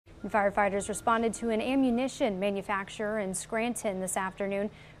Firefighters responded to an ammunition manufacturer in Scranton this afternoon.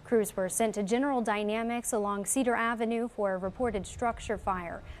 Crews were sent to General Dynamics along Cedar Avenue for a reported structure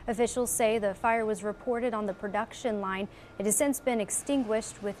fire. Officials say the fire was reported on the production line. It has since been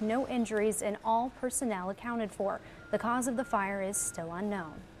extinguished with no injuries and all personnel accounted for. The cause of the fire is still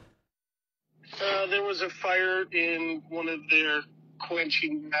unknown. There was a fire in one of their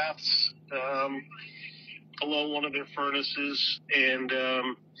quenching baths below one of their furnaces, and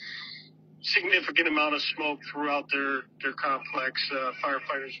significant amount of smoke throughout their complex.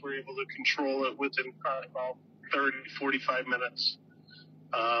 Firefighters were able to control it within about 30-45 minutes.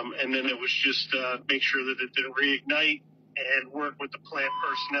 And then it was just make sure that it didn't reignite and work with the plant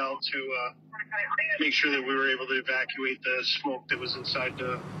personnel to make sure that we were able to evacuate the smoke that was inside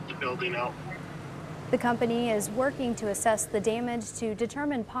the building out. The company is working to assess the damage to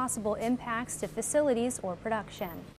determine possible impacts to facilities or production.